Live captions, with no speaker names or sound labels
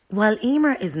While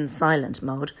Emer is in silent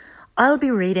mode, I'll be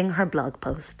reading her blog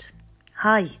post.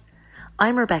 Hi,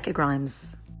 I'm Rebecca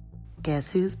Grimes.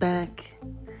 Guess who's back?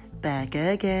 Back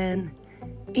again.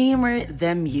 Emer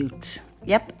the Mute.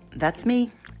 Yep, that's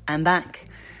me. I'm back.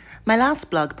 My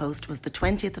last blog post was the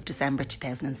 20th of December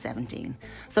 2017,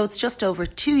 so it's just over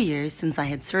 2 years since I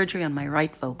had surgery on my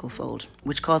right vocal fold,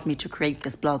 which caused me to create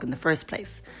this blog in the first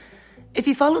place. If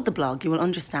you followed the blog, you will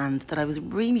understand that I was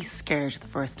really scared the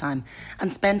first time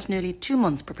and spent nearly 2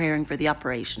 months preparing for the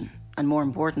operation, and more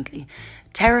importantly,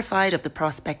 terrified of the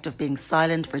prospect of being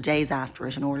silent for days after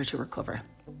it in order to recover.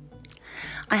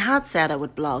 I had said I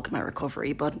would blog my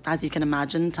recovery, but as you can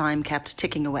imagine, time kept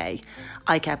ticking away.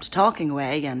 I kept talking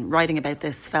away, and writing about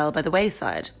this fell by the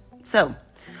wayside. So,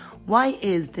 why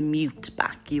is the mute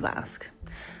back, you ask?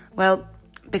 Well,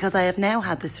 because I have now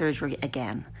had the surgery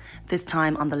again, this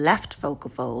time on the left vocal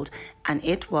fold, and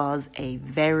it was a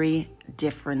very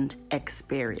different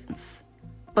experience.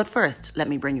 But first, let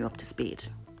me bring you up to speed.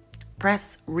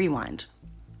 Press rewind.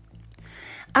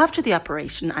 After the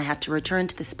operation, I had to return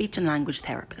to the speech and language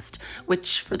therapist,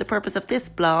 which for the purpose of this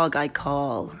blog I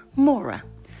call Maura.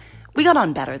 We got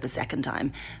on better the second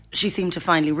time. She seemed to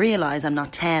finally realise I'm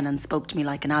not 10 and spoke to me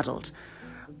like an adult.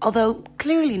 Although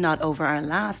clearly not over our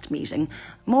last meeting,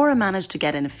 Maura managed to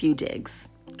get in a few digs.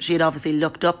 She had obviously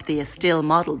looked up the Estill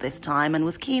model this time and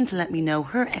was keen to let me know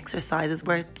her exercises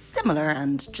were similar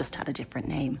and just had a different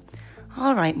name.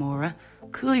 All right, Maura,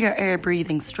 cool your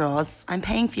air-breathing straws. I'm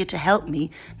paying for you to help me,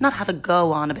 not have a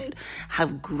go on about how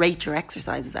great your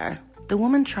exercises are. The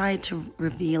woman tried to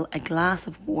reveal a glass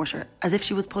of water as if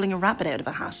she was pulling a rabbit out of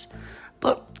a hat.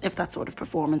 But if that sort of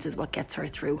performance is what gets her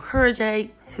through her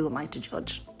day, who am I to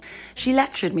judge? She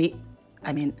lectured me,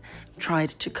 tried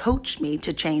to coach me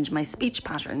to change my speech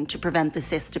pattern to prevent the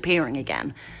cyst appearing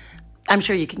again. I'm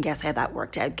sure you can guess how that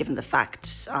worked out given the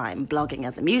fact I'm blogging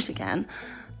as a mute again.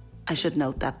 I should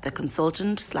note that the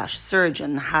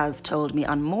consultant/surgeon has told me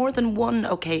on more than one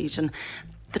occasion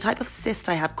the type of cyst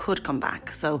I have could come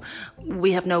back, so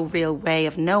we have no real way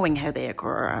of knowing how they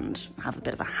occur and have a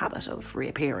bit of a habit of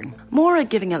reappearing. Maura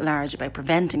giving at large about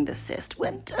preventing the cyst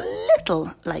went a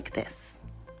little like this.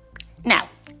 Now,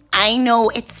 I know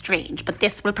it's strange, but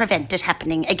this will prevent it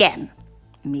happening again.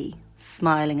 Me,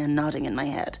 smiling and nodding in my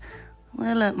head.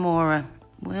 Will it, Maura?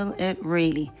 Will it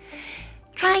really?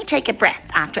 Try take a breath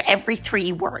after every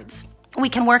 3 words. We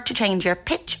can work to change your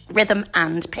pitch, rhythm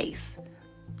and pace.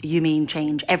 You mean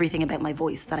change everything about my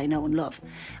voice that I know and love?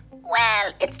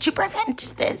 Well, it's to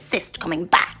prevent the cyst coming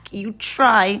back. You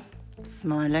try.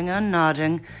 Smiling and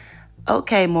nodding.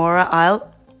 Okay, Maura,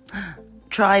 I'll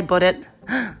try, but it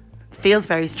feels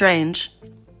very strange.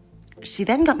 She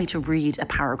then got me to read a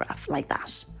paragraph like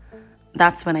that.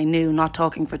 That's when I knew not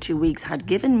talking for 2 weeks had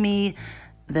given me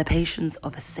the patience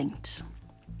of a saint.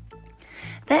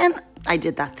 Then I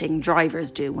did that thing drivers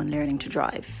do when learning to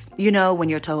drive. You know, when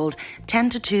you're told 10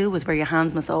 to 2 is where your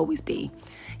hands must always be.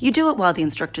 You do it while the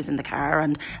instructor's in the car,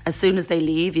 and as soon as they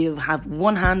leave, you have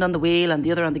one hand on the wheel and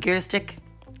the other on the gear stick.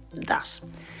 That.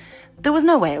 There was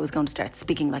no way I was going to start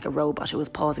speaking like a robot who was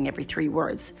pausing every 3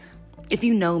 words. If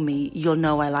you know me, you'll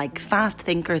know I like fast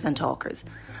thinkers and talkers.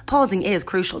 Pausing is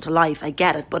crucial to life, I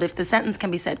get it, but if the sentence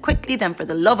can be said quickly, then for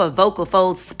the love of vocal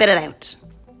folds, spit it out.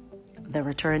 The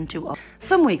return to...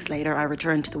 Some weeks later, I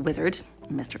returned to the wizard,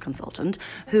 Mr. Consultant,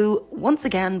 who once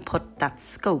again put that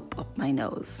scope up my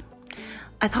nose.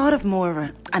 I thought of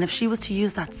Maura, and if she was to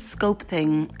use that scope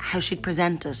thing, how she'd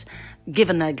present it,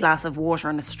 given a glass of water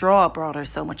and a straw brought her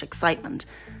so much excitement,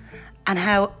 and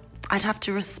how I'd have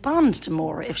to respond to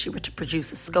Maura if she were to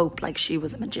produce a scope like she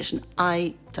was a magician.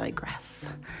 I digress.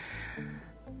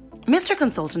 Mr.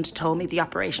 Consultant told me the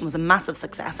operation was a massive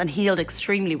success and healed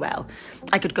extremely well.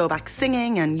 I could go back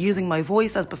singing and using my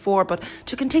voice as before, but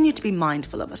to continue to be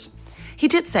mindful of it. He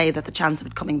did say that the chance of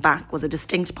it coming back was a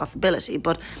distinct possibility,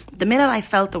 but the minute I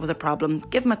felt there was a problem,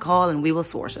 give him a call and we will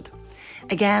sort it.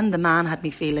 Again, the man had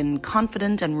me feeling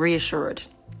confident and reassured.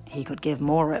 He could give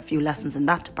Maura a few lessons in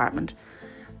that department.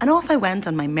 And off I went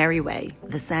on my merry way,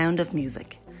 the sound of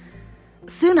music.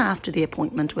 Soon after the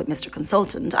appointment with Mr.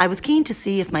 Consultant, I was keen to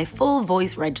see if my full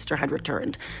voice register had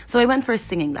returned, so I went for a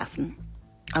singing lesson.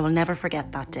 I will never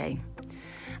forget that day.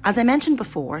 As I mentioned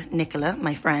before, Nicola,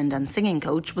 my friend and singing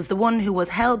coach, was the one who was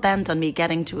hell-bent on me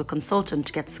getting to a consultant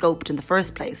to get scoped in the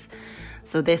first place.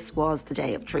 So this was the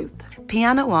day of truth.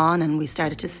 Piano on, and we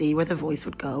started to see where the voice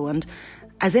would go, and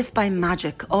as if by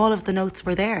magic, all of the notes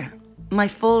were there. My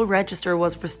full register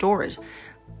was restored.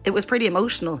 It was pretty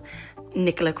emotional.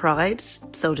 Nicola cried,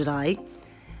 so did I.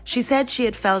 She said she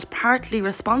had felt partly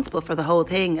responsible for the whole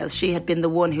thing as she had been the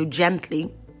one who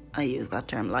gently, I use that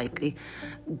term lightly,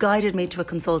 guided me to a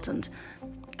consultant.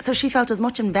 So she felt as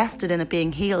much invested in it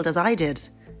being healed as I did.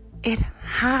 It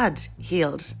had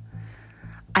healed.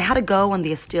 I had a go on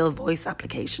the Estill voice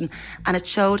application, and it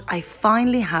showed I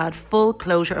finally had full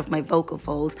closure of my vocal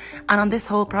folds and on this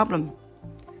whole problem.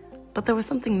 But there was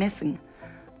something missing.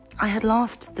 I had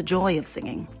lost the joy of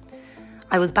singing.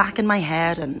 I was back in my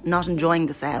head and not enjoying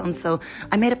the sound, so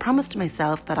I made a promise to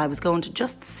myself that I was going to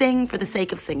just sing for the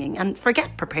sake of singing and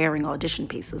forget preparing audition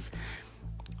pieces.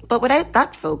 But without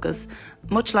that focus,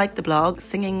 much like the blog,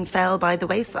 singing fell by the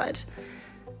wayside.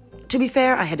 To be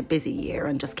fair, I had a busy year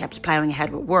and just kept ploughing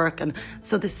ahead with work, and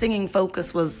so the singing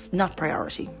focus was not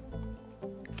priority.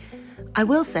 I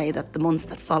will say that the months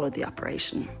that followed the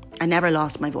operation, I never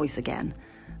lost my voice again.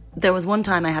 There was one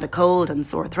time I had a cold and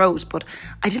sore throat, but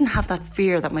I didn't have that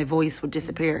fear that my voice would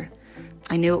disappear.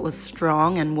 I knew it was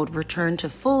strong and would return to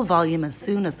full volume as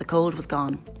soon as the cold was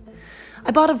gone.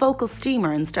 I bought a vocal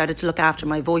steamer and started to look after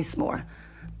my voice more.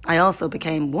 I also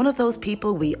became one of those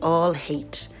people we all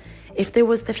hate. If there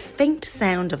was the faint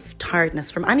sound of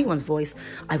tiredness from anyone's voice,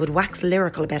 I would wax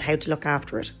lyrical about how to look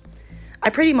after it. I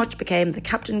pretty much became the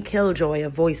Captain Killjoy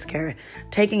of voice care,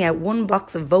 taking out one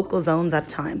box of vocal zones at a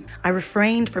time. I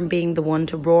refrained from being the one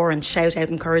to roar and shout out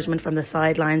encouragement from the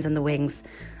sidelines and the wings.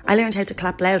 I learned how to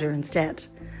clap louder instead.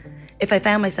 If I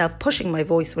found myself pushing my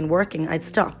voice when working, I'd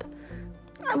stop.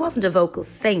 I wasn't a vocal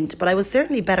saint, but I was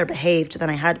certainly better behaved than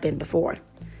I had been before.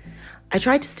 I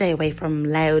tried to stay away from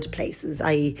loud places,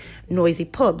 i.e. noisy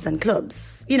pubs and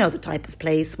clubs. You know, the type of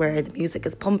place where the music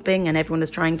is pumping and everyone is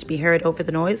trying to be heard over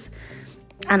the noise.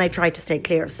 And I tried to stay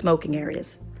clear of smoking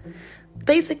areas.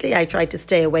 Basically, I tried to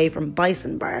stay away from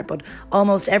Bison Bar, but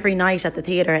almost every night at the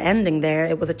theatre ending there,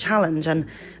 it was a challenge, and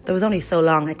there was only so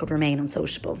long I could remain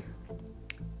unsociable.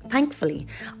 Thankfully,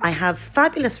 I have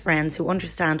fabulous friends who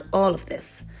understand all of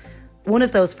this. One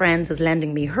of those friends is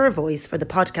lending me her voice for the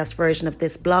podcast version of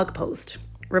this blog post.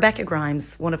 Rebecca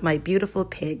Grimes, one of my beautiful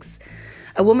pigs.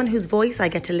 A woman whose voice I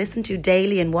get to listen to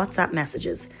daily in WhatsApp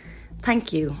messages.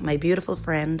 Thank you, my beautiful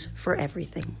friend, for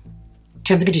everything.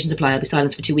 Terms and conditions apply. I'll be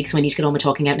silenced for 2 weeks, so I need to get on with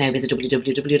talking out now. Visit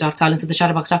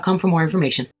www.silenceofthechatterbox.com for more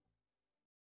information.